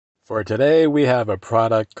For today, we have a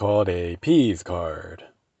product called a Peas card.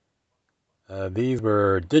 These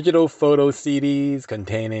were digital photo CDs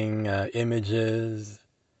containing images,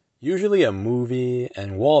 usually a movie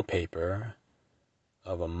and wallpaper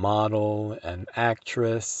of a model, an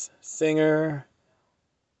actress, singer,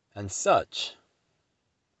 and such.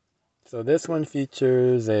 So this one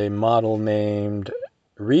features a model named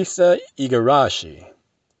Risa Igarashi.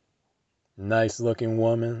 Nice looking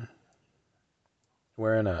woman,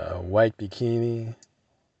 wearing a white bikini.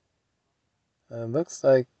 Looks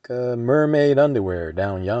like mermaid underwear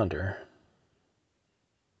down yonder.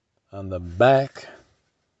 On the back,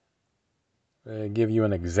 give you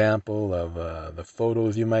an example of the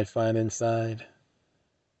photos you might find inside.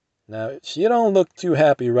 Now, she don't look too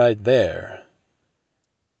happy right there,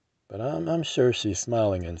 but I'm sure she's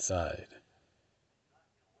smiling inside.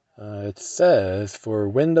 It says for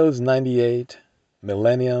Windows 98,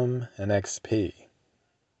 Millennium, and XP.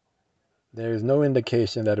 There's no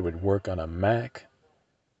indication that it would work on a Mac,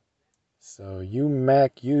 so you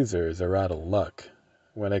Mac users are out of luck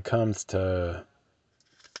when it comes to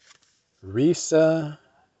Risa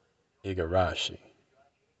Igarashi.